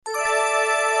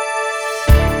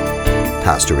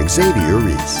Pastor Xavier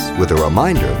Reese with a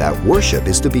reminder that worship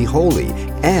is to be holy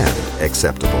and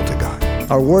acceptable to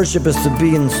God. Our worship is to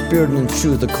be in spirit and in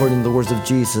truth according to the words of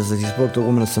Jesus as he spoke to the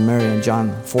woman of Samaria in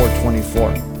John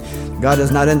 4:24. God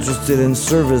is not interested in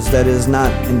service that is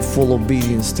not in full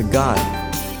obedience to God.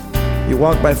 You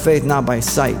walk by faith, not by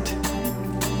sight.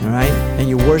 All right? And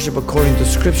you worship according to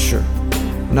Scripture.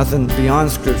 Nothing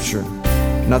beyond Scripture.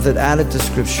 Nothing added to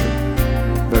Scripture.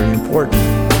 Very important.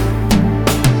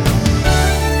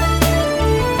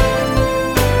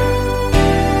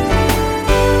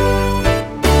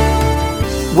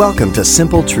 Welcome to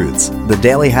Simple Truths, the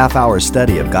daily half-hour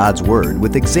study of God's Word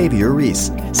with Xavier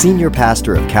Reese, Senior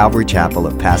Pastor of Calvary Chapel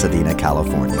of Pasadena,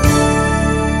 California.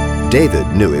 David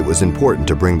knew it was important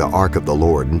to bring the Ark of the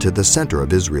Lord into the center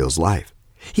of Israel's life.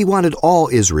 He wanted all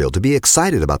Israel to be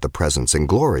excited about the presence and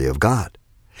glory of God.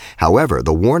 However,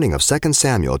 the warning of 2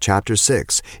 Samuel chapter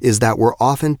 6 is that we're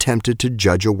often tempted to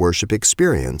judge a worship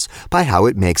experience by how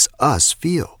it makes us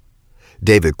feel.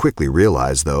 David quickly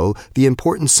realized, though, the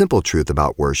important simple truth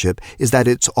about worship is that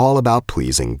it's all about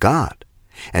pleasing God.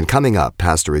 And coming up,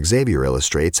 Pastor Xavier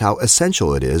illustrates how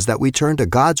essential it is that we turn to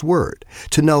God's Word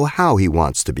to know how He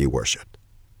wants to be worshiped.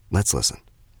 Let's listen.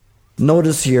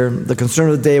 Notice here, the concern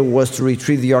of the day was to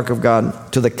retrieve the Ark of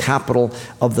God to the capital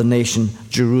of the nation,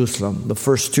 Jerusalem, the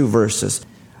first two verses.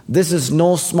 This is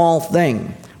no small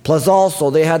thing. Plus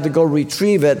also, they had to go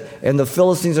retrieve it, and the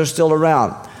Philistines are still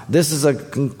around. This is an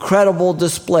incredible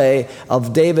display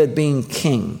of David being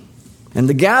king. And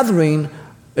the gathering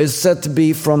is said to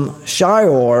be from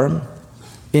Shior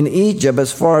in Egypt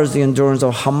as far as the endurance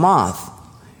of Hamath,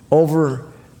 over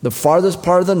the farthest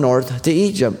part of the north to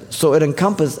Egypt. So it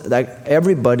encompassed like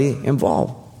everybody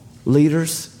involved,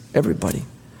 leaders, everybody.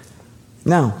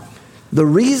 Now, the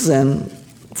reason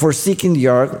for seeking the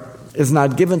ark is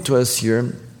not given to us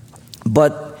here,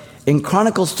 but in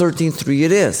Chronicles 13:3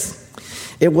 it is.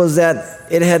 It was that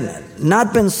it had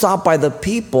not been sought by the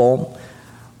people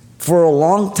for a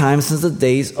long time, since the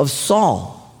days of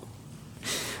Saul.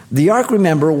 The ark,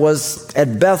 remember, was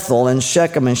at Bethel and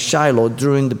Shechem and Shiloh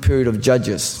during the period of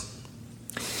Judges.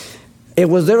 It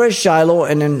was there at Shiloh,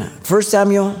 and in 1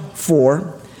 Samuel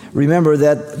 4, remember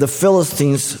that the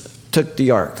Philistines took the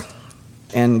ark,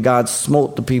 and God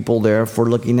smote the people there for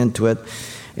looking into it,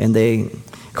 and they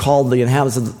called the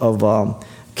inhabitants of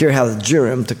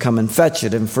Kiriath-Jearim to come and fetch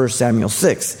it in 1 Samuel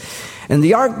 6. And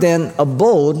the ark then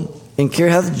abode in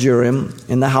Kiriath-Jearim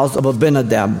in the house of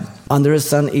Abinadab under his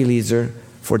son Eliezer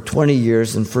for 20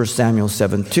 years in 1 Samuel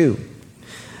 7:2.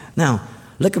 Now,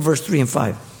 look at verse 3 and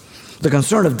 5. The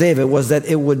concern of David was that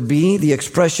it would be the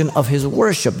expression of his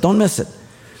worship. Don't miss it.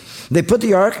 They put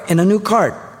the ark in a new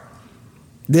cart.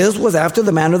 This was after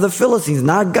the manner of the Philistines,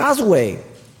 not God's way.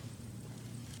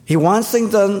 He wants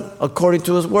things done according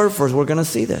to his word first. We're going to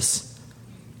see this.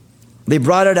 They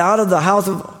brought it out of the house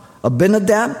of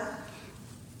Abinadab,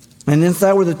 and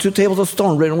inside were the 2 tables of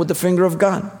stone written with the finger of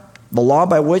God, the law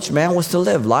by which man was to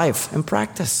live, life, and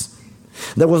practice.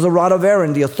 There was a rod of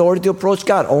Aaron, the authority to approach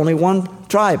God. Only one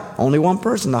tribe, only one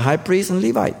person, the high priest and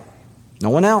Levite.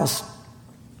 No one else.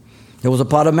 There was a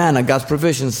pot of manna, God's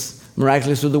provisions,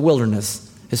 miraculous through the wilderness,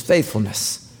 his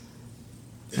faithfulness.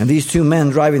 And these 2 men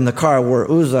driving the car were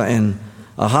Uzzah and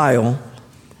Ahio,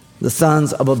 the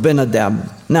sons of Abinadab.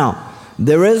 Now,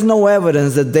 there is no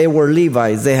evidence that they were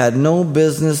Levites. They had no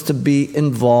business to be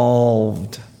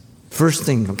involved. First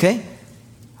thing, okay?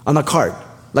 On the cart,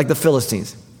 like the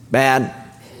Philistines. Bad.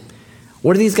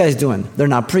 What are these guys doing? They're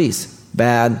not priests.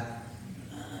 Bad.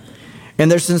 And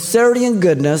their sincerity and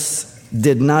goodness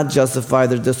did not justify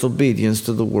their disobedience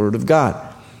to the word of God.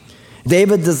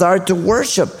 David desired to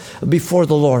worship before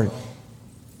the Lord.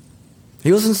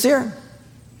 He was sincere,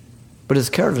 but his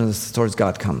carelessness towards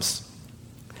God comes.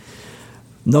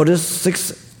 Notice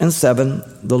 6 and 7,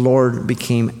 the Lord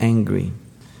became angry.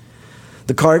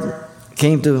 The cart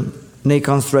came to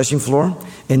Nacon's threshing floor,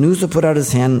 and Uzzah put out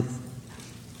his hand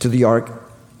to the ark,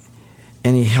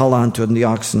 and he held on to it, and the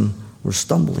oxen were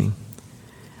stumbling.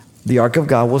 The ark of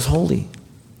God was holy.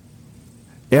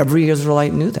 Every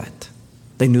Israelite knew that.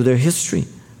 They knew their history.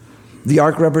 The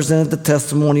ark represented the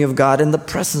testimony of God and the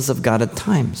presence of God at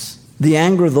times. The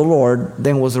anger of the Lord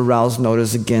then was aroused,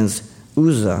 notice, against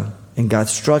Uzzah, and God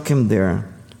struck him there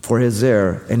for his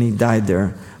error, and he died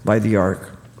there by the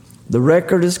ark. The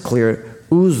record is clear.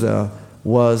 Uzzah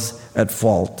was at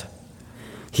fault.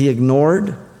 He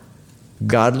ignored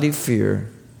godly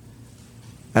fear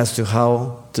as to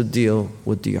how to deal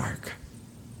with the ark.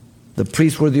 The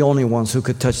priests were the only ones who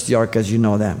could touch the ark, as you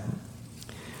know that.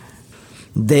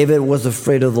 David was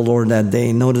afraid of the Lord that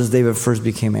day. Notice David first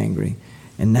became angry.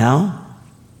 And now,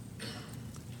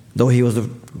 Though he was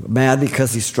mad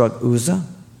because he struck Uzzah,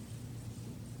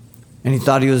 and he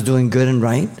thought he was doing good and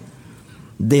right,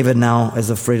 David now is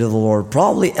afraid of the Lord.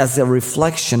 Probably as a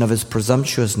reflection of his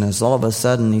presumptuousness, all of a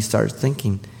sudden he starts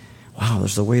thinking, wow,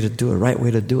 there's a way to do it, right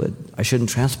way to do it. I shouldn't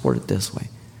transport it this way.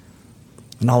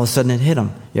 And all of a sudden it hit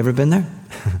him. You ever been there?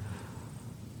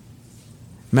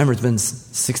 Remember, it's been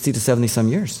 60 to 70 some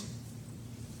years.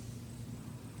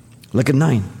 Look at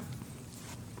 9.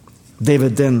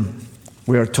 David then,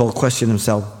 we are told, questioned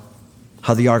himself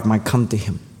how the ark might come to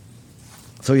him.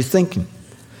 So he's thinking.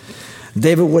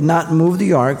 David would not move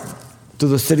the ark to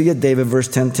the city of David, verse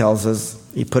 10 tells us.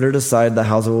 He put it aside, the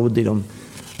house of Obed-Edom,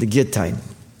 the Gittite.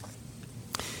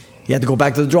 He had to go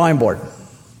back to the drawing board.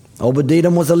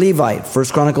 Obed-Edom was a Levite. 1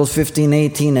 Chronicles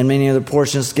 15:18 and many other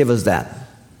portions give us that.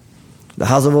 The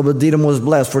house of Obed-Edom was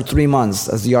blessed for 3 months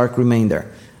as the ark remained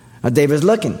there. Now David's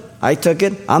looking. I took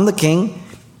it. I'm the king.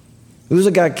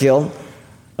 Uzzah got killed.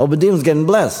 Obed-Edom's getting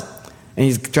blessed. And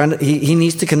he's trying to. He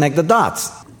needs to connect the dots.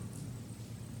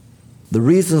 The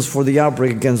reasons for the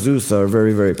outbreak against Uzzah are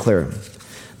very, very clear.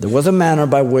 There was a manner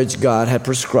by which God had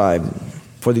prescribed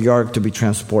for the ark to be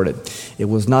transported. It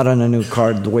was not on a new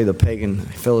cart the way the pagan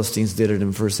Philistines did it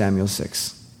in 1 Samuel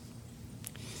 6.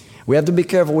 We have to be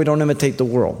careful we don't imitate the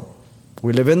world.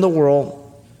 We live in the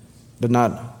world, but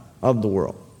not of the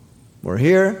world. We're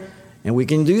here, and we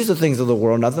can use the things of the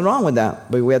world. Nothing wrong with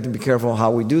that, but we have to be careful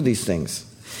how we do these things.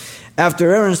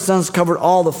 After Aaron's sons covered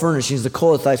all the furnishings, the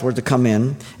Kohathites were to come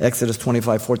in. Exodus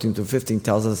 25:14-15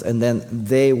 tells us, and then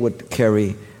they would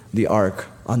carry the ark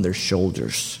on their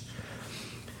shoulders.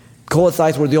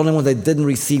 Kohathites were the only ones that didn't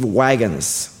receive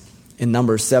wagons in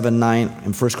Numbers 7:9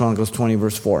 and 1 Chronicles 20,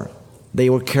 verse 4. They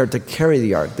were cared to carry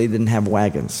the ark. They didn't have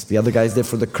wagons. The other guys did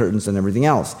for the curtains and everything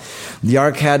else. The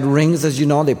ark had rings, as you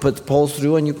know. They put poles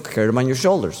through and you carried them on your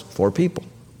shoulders. 4 people.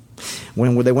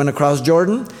 When they went across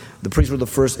Jordan, the priests were the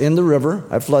first in the river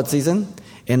at flood season,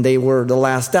 and they were the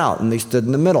last out, and they stood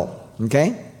in the middle.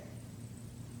 Okay?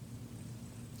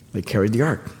 They carried the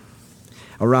ark.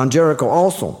 Around Jericho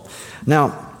also.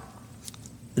 Now,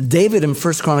 David in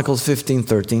 1 Chronicles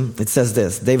 15:13, it says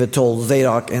this. David told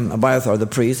Zadok and Abiathar the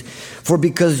priests, for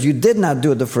because you did not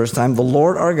do it the first time, the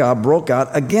Lord our God broke out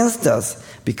against us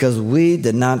because we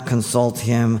did not consult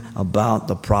him about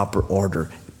the proper order.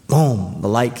 Boom, the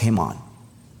light came on.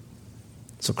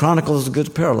 So Chronicles is a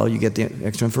good parallel. You get the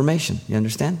extra information. You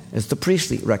understand? It's the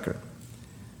priestly record.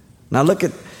 Now look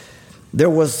at, there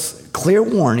was clear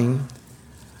warning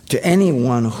to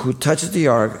anyone who touches the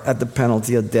ark at the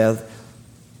penalty of death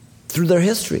through their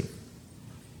history.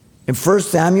 In 1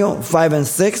 Samuel 5 and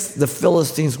 6, the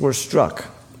Philistines were struck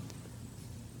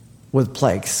with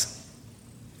plagues.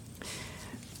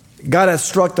 God had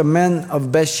struck the men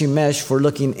of Beth-Shemesh for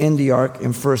looking in the ark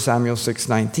in 1 Samuel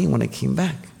 6:19 when it came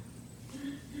back.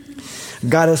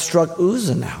 God has struck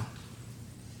Uzzah now.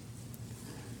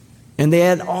 And they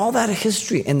had all that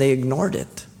history and they ignored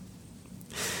it.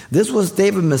 This was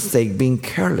David's mistake, being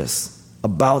careless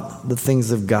about the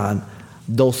things of God,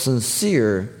 though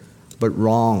sincere, but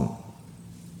wrong.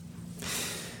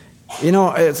 You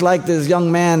know, it's like this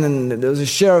young man, and there was a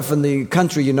sheriff in the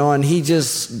country, you know, and he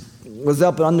just was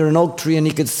up under an oak tree and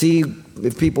he could see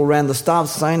if people ran the stop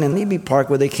sign, and he'd be parked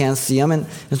where they can't see him. And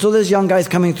so this young guy's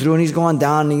coming through and he's going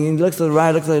down and he looks to the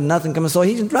right, looks at nothing coming. So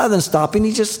he, rather than stopping,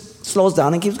 he just slows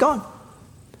down and keeps going.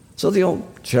 So the old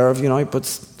sheriff, you know, he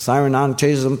puts siren on,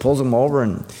 chases him, pulls him over,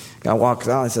 and the guy walks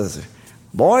out and says,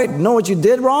 boy, you know what you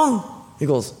did wrong? He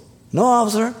goes, no,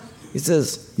 officer. He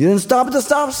says, you didn't stop at the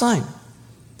stop sign.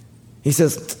 He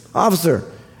says, officer,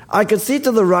 I could see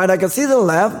to the right, I could see to the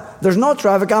left. There's no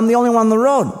traffic. I'm the only one on the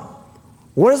road.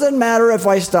 What does it matter if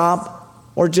I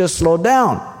stop or just slow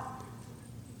down?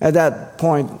 At that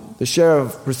point, the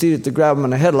sheriff proceeded to grab him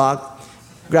in a headlock,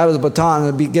 grab his baton,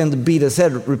 and began to beat his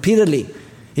head repeatedly.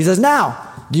 He says, now,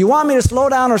 do you want me to slow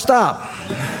down or stop?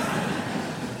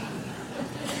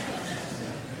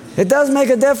 It does make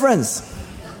a difference.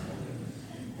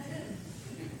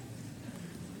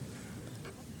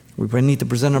 We need to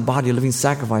present our body a living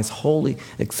sacrifice, holy,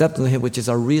 acceptable to Him, which is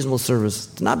our reasonable service.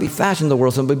 To not be fashioned in the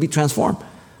world, but be transformed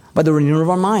by the renewal of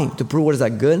our mind, to prove what is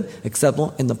that good,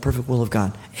 acceptable, and the perfect will of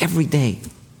God. Every day.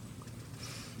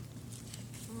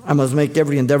 I must make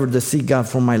every endeavor to seek God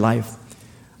for my life,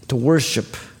 to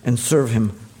worship and serve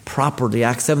Him properly.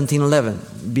 Acts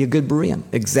 17:11. Be a good Berean.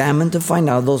 Examine to find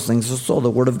out those things are so,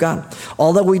 the Word of God.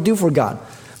 All that we do for God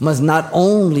must not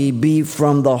only be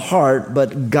from the heart,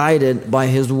 but guided by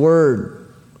His Word.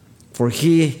 For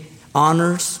He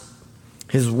honors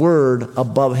His Word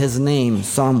above His name.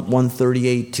 Psalm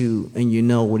 138:2. And you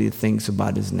know what He thinks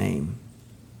about His name.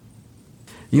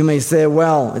 You may say,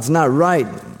 well, it's not right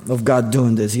of God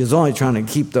doing this. He was only trying to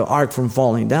keep the ark from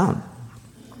falling down.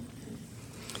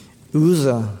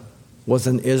 Uzzah was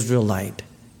an Israelite.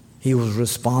 He was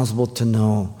responsible to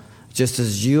know, just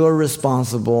as you are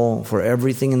responsible for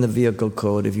everything in the vehicle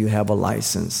code if you have a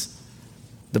license.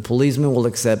 The policeman will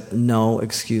accept no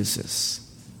excuses.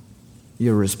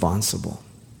 You're responsible.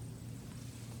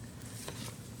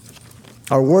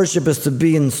 Our worship is to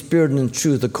be in spirit and in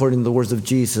truth, according to the words of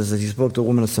Jesus as he spoke to the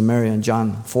woman of Samaria in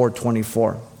John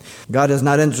 4:24. God is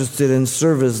not interested in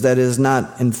service that is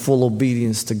not in full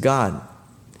obedience to God.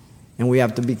 And we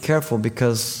have to be careful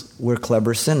because we're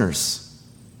clever sinners.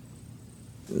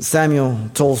 Samuel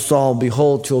told Saul,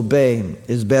 "Behold, to obey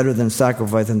is better than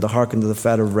sacrifice, and to hearken to the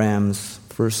fat of rams."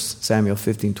 1 Samuel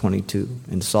 15:22.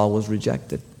 And Saul was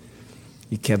rejected.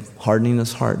 He kept hardening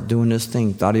his heart, doing his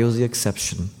thing, thought he was the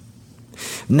exception.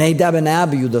 Nadab and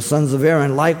Abihu, the sons of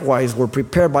Aaron, likewise were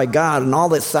prepared by God, and all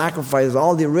the sacrifices,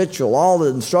 all the ritual, all the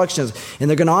instructions, and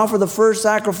they're going to offer the first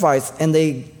sacrifice, and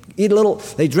they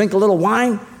drink a little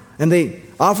wine, and they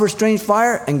offer strange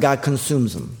fire, and God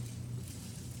consumes them.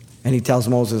 And he tells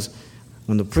Moses,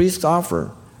 when the priests offer,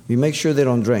 you make sure they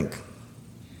don't drink.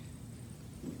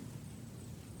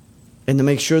 And to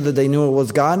make sure that they knew it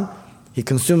was God, he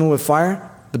consumed them with fire,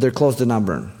 but their clothes did not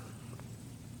burn.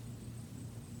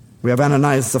 We have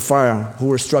Ananias and Sapphira, who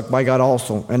were struck by God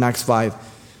also in Acts 5,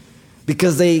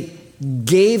 because they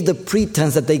gave the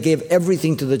pretense that they gave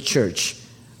everything to the church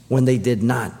when they did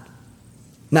not.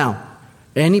 Now,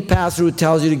 any pastor who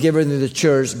tells you to give everything to the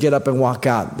church, get up and walk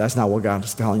out. That's not what God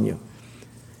is telling you.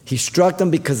 He struck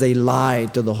them because they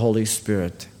lied to the Holy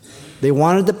Spirit. They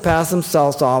wanted to pass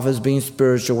themselves off as being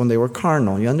spiritual when they were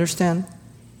carnal. You understand?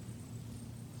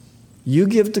 You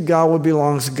give to God what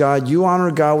belongs to God. You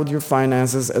honor God with your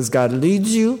finances as God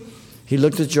leads you. He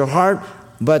looked at your heart.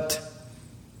 But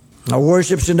our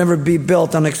worship should never be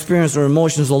built on experience or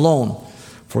emotions alone.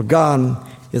 For God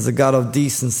is a God of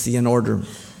decency and order,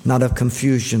 not of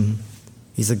confusion.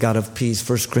 He's a God of peace.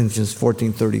 1 Corinthians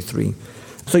 14:33.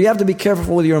 So you have to be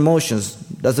careful with your emotions.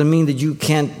 Doesn't mean that you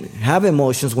can't have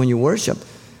emotions when you worship.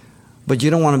 But you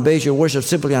don't want to base your worship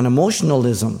simply on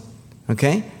emotionalism.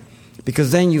 Okay?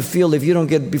 Because then you feel if you don't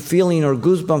get feeling or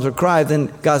goosebumps or cry,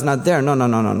 then God's not there.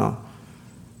 No.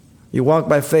 You walk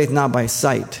by faith, not by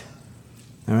sight.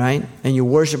 All right? And you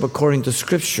worship according to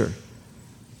Scripture.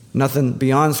 Nothing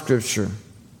beyond Scripture.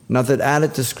 Nothing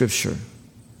added to Scripture.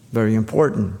 Very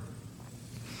important.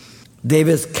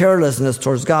 David's carelessness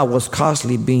towards God was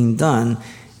costly, being done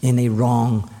in a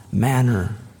wrong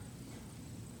manner.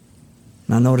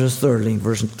 Now notice thirdly,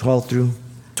 verse 12 through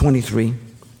 23.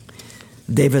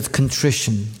 David's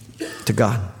contrition to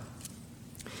God.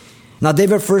 Now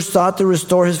David first sought to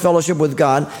restore his fellowship with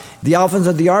God. The offense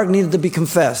of the ark needed to be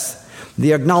confessed.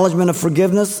 The acknowledgement of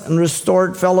forgiveness and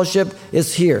restored fellowship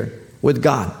is here with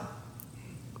God.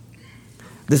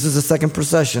 This is the second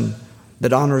procession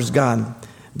that honors God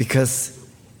because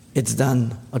it's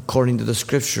done according to the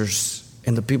Scriptures,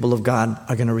 and the people of God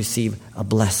are going to receive a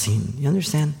blessing. You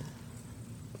understand?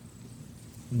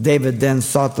 David then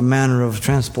sought the manner of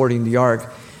transporting the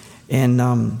ark. And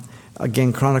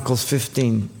again, Chronicles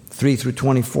 15, 3 through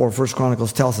 24. First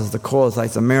Chronicles tells us the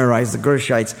Kohathites, the Merarites, the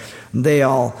Gershites, they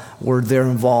all were there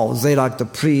involved. Zadok the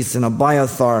priest and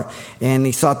Abiathar. And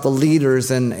he sought the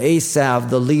leaders, and Asaph,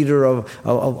 the leader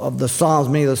of the Psalms,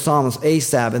 many of the Psalms,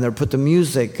 Asaph, and they put the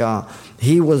music.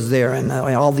 He was there, and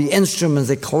all the instruments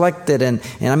they collected. And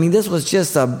I mean, this was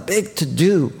just a big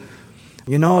to-do.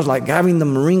 You know, it's like having the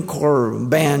Marine Corps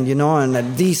band, you know, and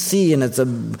at D.C., and it's a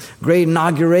great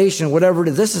inauguration, whatever it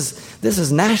is. This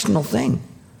is national thing.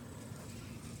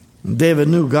 David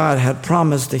knew God had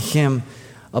promised to him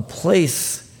a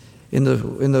place in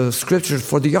the Scriptures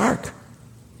for the ark.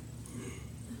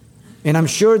 And I'm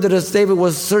sure that as David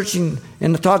was searching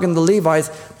and talking to the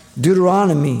Levites,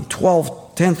 Deuteronomy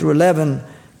 12, 10 through 11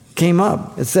 came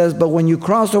up. It says, but when you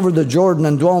cross over the Jordan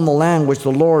and dwell in the land which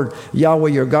the Lord Yahweh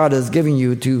your God is giving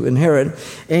you to inherit,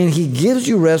 and he gives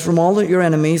you rest from all of your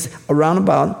enemies around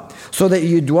about, so that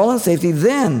you dwell in safety,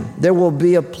 then there will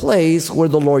be a place where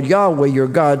the Lord Yahweh your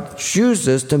God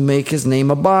chooses to make his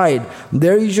name abide.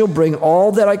 There you shall bring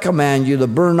all that I command you, the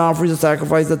burnt offerings, the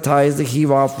sacrifice, the tithes, the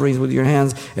heave offerings with your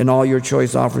hands, and all your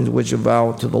choice offerings which you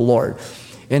vow to the Lord.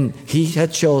 And he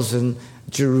had chosen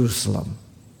Jerusalem,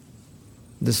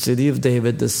 the city of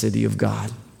David, the city of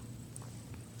God.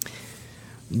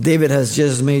 David has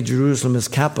just made Jerusalem his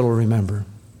capital, remember,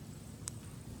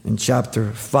 in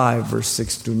chapter 5, verse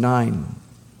 6 through 9.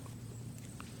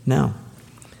 Now,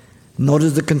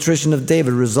 notice the contrition of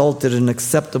David resulted in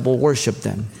acceptable worship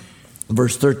then.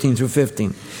 Verse 13 through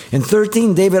 15. In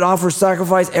 13, David offers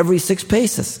sacrifice every 6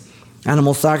 paces.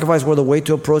 Animal sacrifice were the way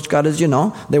to approach God, as you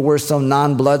know. There were some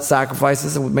non-blood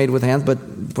sacrifices that were made with hands, but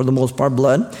for the most part,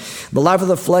 blood. The life of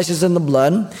the flesh is in the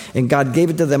blood, and God gave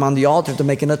it to them on the altar to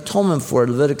make an atonement for it.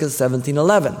 Leviticus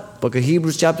 17:11. Book of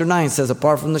Hebrews chapter 9 says,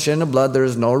 apart from the shedding of blood, there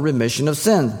is no remission of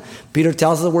sins. Peter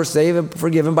tells us that we're saved and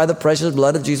forgiven by the precious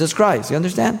blood of Jesus Christ. You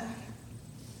understand?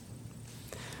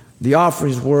 The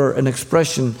offerings were an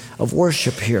expression of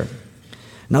worship here.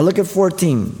 Now look at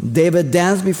 14. David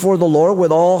danced before the Lord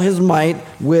with all his might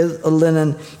with a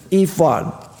linen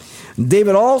ephod.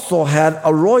 David also had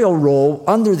a royal robe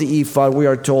under the ephod, we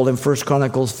are told in 1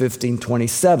 Chronicles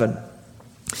 15:27.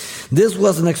 This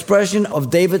was an expression of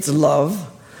David's love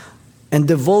and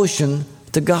devotion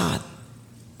to God.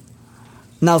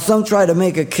 Now some try to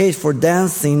make a case for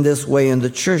dancing this way in the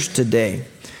church today,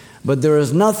 but there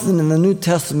is nothing in the New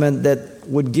Testament that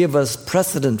would give us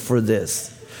precedent for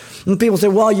this. And people say,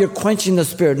 well, you're quenching the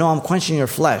spirit. No, I'm quenching your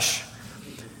flesh.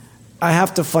 I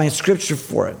have to find scripture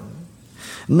for it.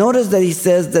 Notice that he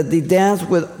says that he danced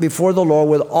before the Lord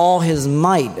with all his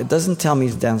might. It doesn't tell me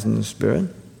he's dancing in the spirit.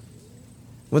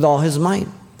 With all his might.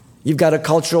 You've got a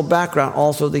cultural background,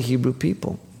 also the Hebrew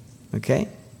people. Okay?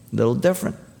 A little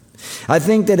different. I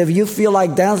think that if you feel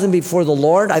like dancing before the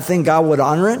Lord, I think God would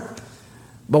honor it.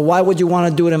 But why would you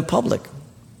want to do it in public?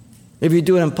 If you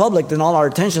do it in public, then all our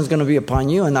attention is going to be upon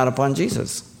you and not upon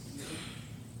Jesus.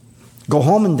 Go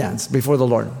home and dance before the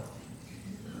Lord.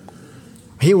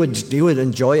 He would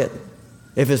enjoy it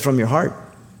if it's from your heart.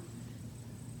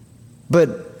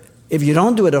 But if you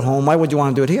don't do it at home, why would you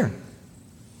want to do it here?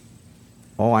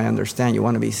 Oh, I understand. You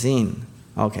want to be seen.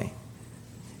 Okay.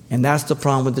 And that's the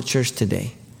problem with the church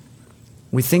today.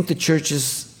 We think the church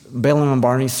is Balaam and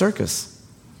Barney's circus.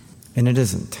 And it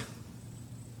isn't.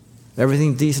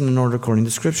 Everything decent in order according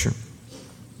to Scripture.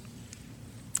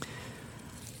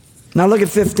 Now look at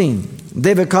 15.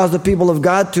 David caused the people of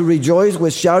God to rejoice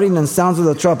with shouting and sounds of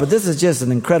the trumpet. This is just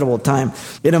an incredible time.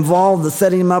 It involved the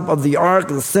setting up of the ark,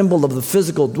 the symbol of the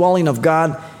physical dwelling of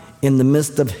God in the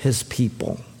midst of his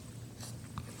people.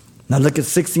 Now look at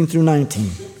 16 through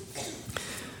 19.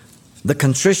 The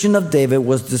contrition of David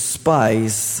was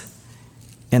despised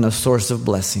and a source of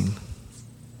blessing.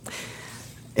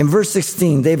 In verse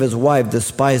 16, David's wife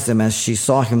despised him as she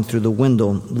saw him through the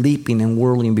window, leaping and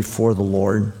whirling before the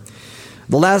Lord.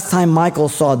 The last time Michal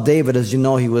saw David, as you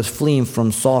know, he was fleeing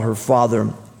from Saul, her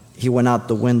father. He went out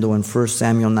the window in 1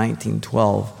 Samuel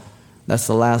 19:12. That's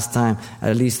the last time,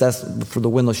 at least that's for the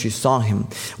window she saw him.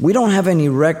 We don't have any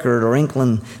record or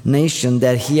inclination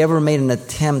that he ever made an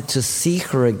attempt to see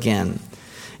her again.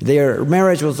 Their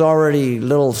marriage was already a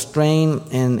little strained,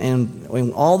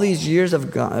 and all these years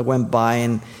went by,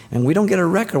 and we don't get a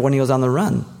record when he was on the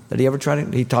run. Did he ever try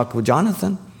to? He talked with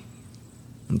Jonathan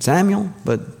and Samuel,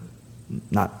 but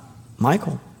not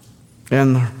Michal.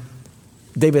 And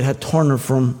David had torn her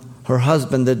from her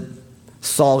husband that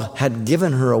Saul had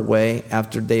given her away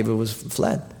after David was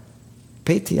fled,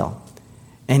 Patiel.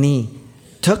 And he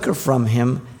took her from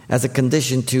him as a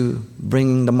condition to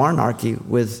bringing the monarchy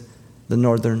with the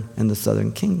northern and the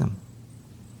southern kingdom.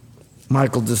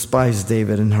 Michal despised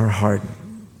David in her heart,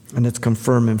 and it's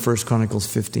confirmed in 1 Chronicles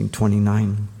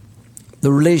 15:29.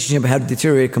 The relationship had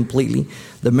deteriorated completely.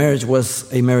 The marriage was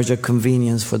a marriage of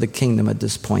convenience for the kingdom at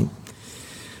this point.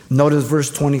 Notice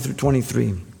verse 20 through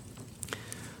 23.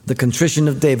 The contrition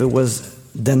of David was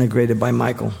denigrated by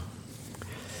Michal.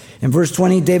 In verse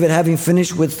 20, David, having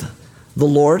finished with the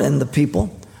Lord and the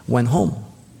people, went home.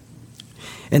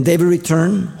 And David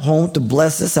returned home to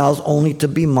bless his house, only to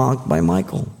be mocked by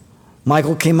Michal.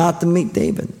 Michal came out to meet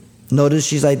David. Notice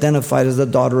she's identified as the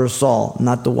daughter of Saul,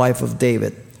 not the wife of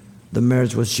David. The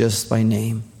marriage was just by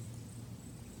name.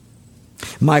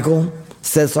 Michal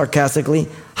said sarcastically,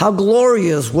 "How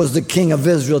glorious was the king of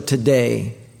Israel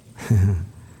today."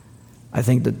 I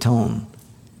think the tone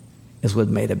is what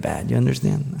made it bad. You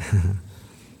understand?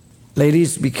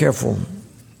 Ladies, be careful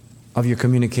of your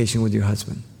communication with your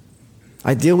husband.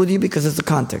 I deal with you because it's the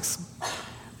context.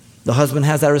 The husband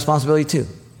has that responsibility too.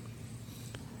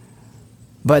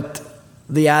 But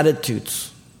the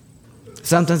attitudes,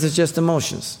 sometimes it's just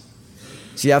emotions.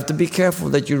 So you have to be careful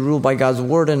that you rule by God's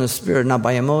word and the spirit, not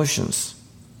by emotions.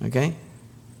 Okay?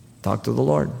 Talk to the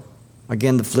Lord.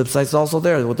 Again, the flip side is also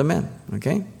there with the men.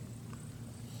 Okay?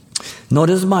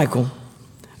 Notice Michal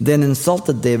then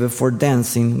insulted David for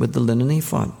dancing with the linen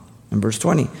ephod. In verse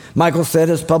 20, Michal said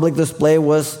his public display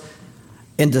was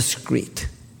indiscreet,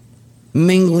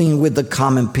 mingling with the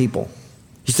common people.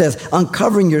 He says,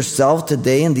 uncovering yourself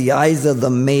today in the eyes of the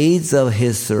maids of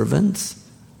his servants.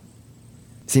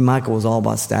 See, Michal was all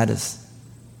about status,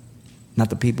 not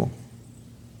the people.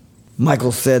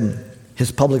 Michal said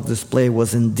His public display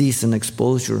was indecent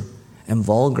exposure and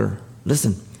vulgar.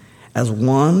 Listen, as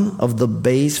one of the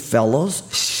base fellows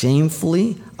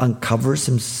shamefully uncovers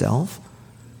himself.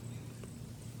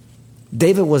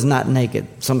 David was not naked.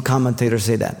 Some commentators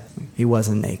say that. He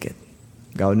wasn't naked.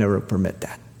 God would never permit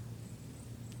that.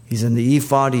 He's in the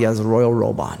ephod. He has a royal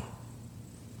robe on.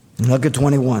 Look at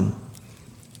 21.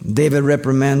 David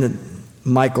reprimanded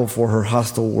Michal for her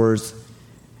hostile words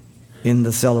in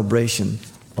the celebration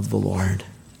of the Lord.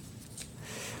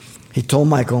 He told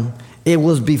Michal, it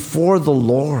was before the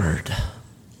Lord,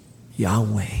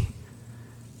 Yahweh.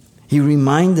 He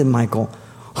reminded Michal,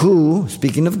 who,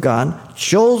 speaking of God,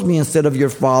 chose me instead of your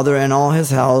father and all his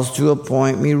house to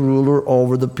appoint me ruler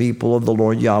over the people of the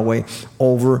Lord Yahweh,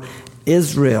 over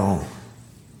Israel.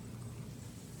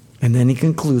 And then he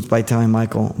concludes by telling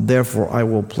Michal, therefore I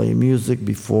will play music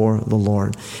before the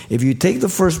Lord. If you take the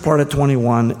first part of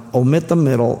 21, omit the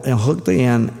middle, and hook the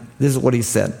end, this is what he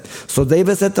said. So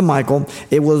David said to Michal,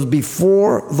 it was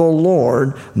before the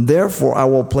Lord, therefore I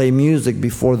will play music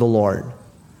before the Lord.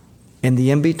 And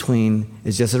the in-between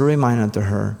is just a reminder to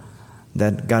her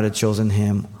that God had chosen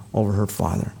him over her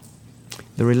father.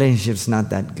 The relationship's not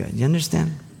that good. You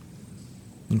understand?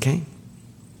 Okay?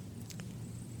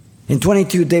 In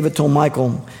 22, David told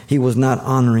Michal he was not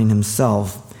honoring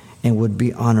himself and would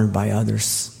be honored by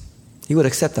others. He would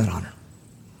accept that honor.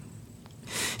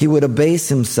 He would abase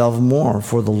himself more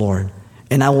for the Lord.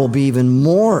 And I will be even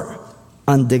more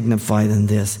undignified than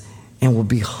this and will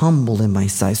be humble in my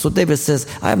sight. So David says,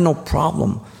 I have no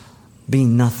problem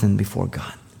being nothing before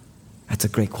God. That's a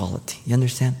great quality. You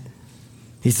understand?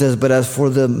 He says, but as for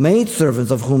the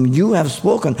maidservants of whom you have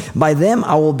spoken, by them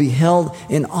I will be held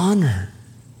in honor.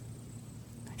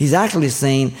 He's actually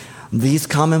saying, these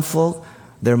common folk,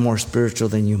 they're more spiritual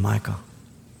than you, Michal.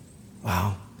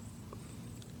 Wow.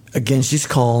 Again, she's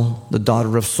called the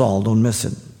daughter of Saul. Don't miss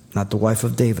it. Not the wife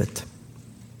of David.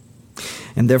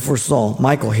 And therefore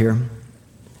Michal here,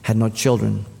 had no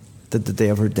children to the day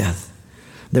of her death.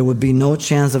 There would be no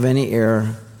chance of any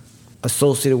heir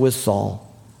associated with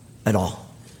Saul at all.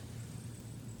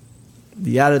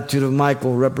 The attitude of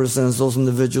Michal represents those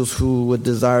individuals who would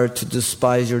desire to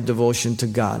despise your devotion to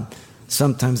God.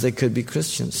 Sometimes they could be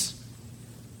Christians,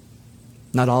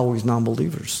 not always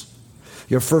non-believers.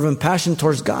 Your fervent passion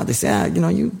towards God, they say,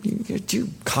 you're too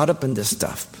caught up in this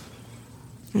stuff.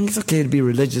 And it's okay to be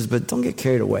religious, but don't get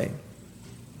carried away.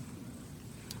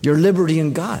 Your liberty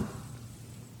in God,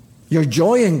 your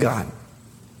joy in God,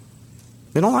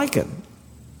 they don't like it.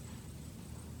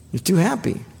 You're too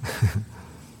happy.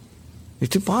 You're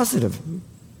too positive.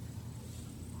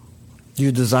 Do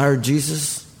you desire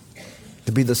Jesus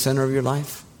to be the center of your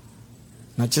life?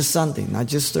 Not just Sunday, not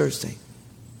just Thursday.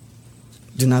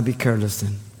 Do not be careless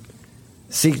then.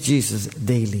 Seek Jesus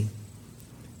daily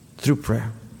through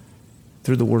prayer,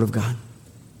 through the Word of God.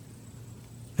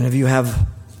 And if you have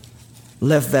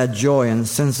left that joy and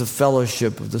sense of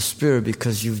fellowship of the Spirit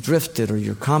because you've drifted or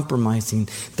you're compromising,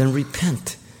 then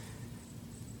repent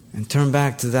and turn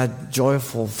back to that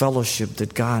joyful fellowship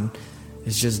that God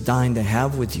is just dying to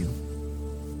have with you.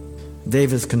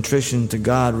 David's contrition to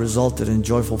God resulted in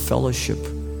joyful fellowship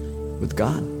with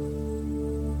God.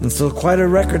 And so quite a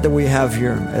record that we have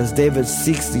here as David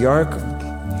seeks the ark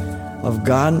of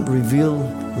God,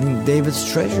 revealing David's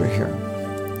treasure here.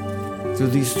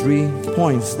 Through these 3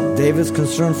 points, David's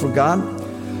concern for God,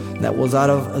 that was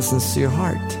out of a sincere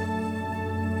heart.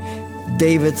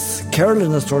 David's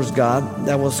carelessness towards God,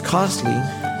 that was costly,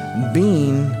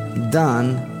 being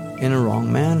done in a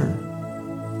wrong manner.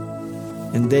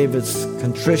 And David's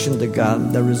contrition to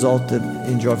God that resulted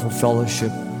in joyful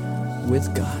fellowship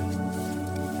with God.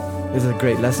 This is a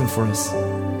great lesson for us.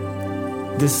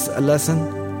 This lesson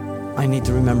I need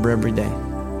to remember every day.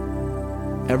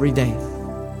 Every day.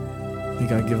 May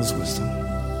God give us wisdom.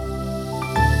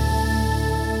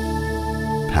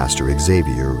 Pastor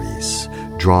Xavier Reese,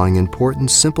 drawing important,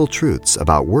 simple truths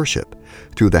about worship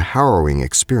through the harrowing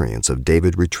experience of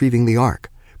David retrieving the ark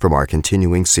from our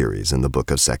continuing series in the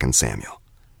book of 2 Samuel.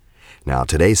 Now,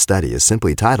 today's study is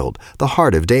simply titled The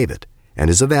Heart of David and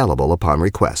is available upon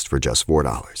request for just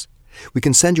 $4. We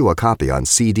can send you a copy on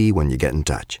CD when you get in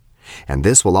touch. And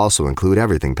this will also include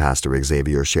everything Pastor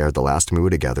Xavier shared the last time we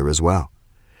were together as well.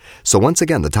 So once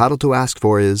again, the title to ask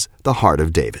for is The Heart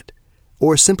of David,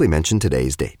 or simply mention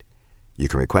today's date. You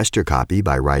can request your copy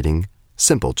by writing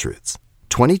Simple Truths,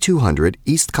 2200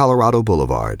 East Colorado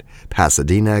Boulevard,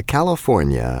 Pasadena,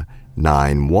 California,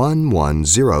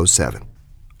 91107.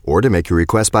 Or to make your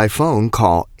request by phone,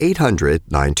 call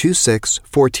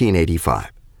 800-926-1485.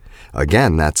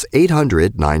 Again, that's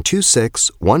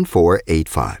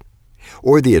 800-926-1485.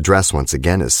 Or the address once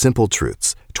again is Simple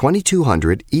Truths,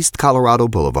 2200 East Colorado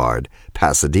Boulevard,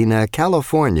 Pasadena,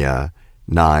 California,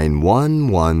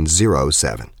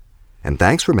 91107. And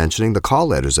thanks for mentioning the call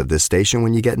letters of this station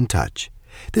when you get in touch.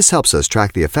 This helps us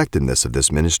track the effectiveness of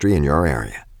this ministry in your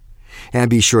area. And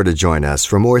be sure to join us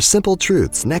for more Simple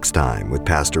Truths next time with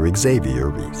Pastor Xavier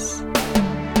Reese.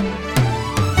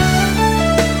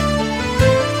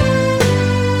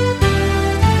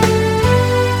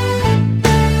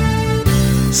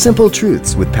 Simple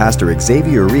Truths with Pastor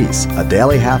Xavier Reese, a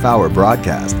daily half-hour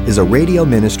broadcast, is a radio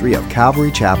ministry of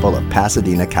Calvary Chapel of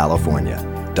Pasadena, California.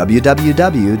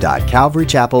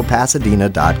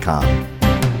 www.calvarychapelpasadena.com.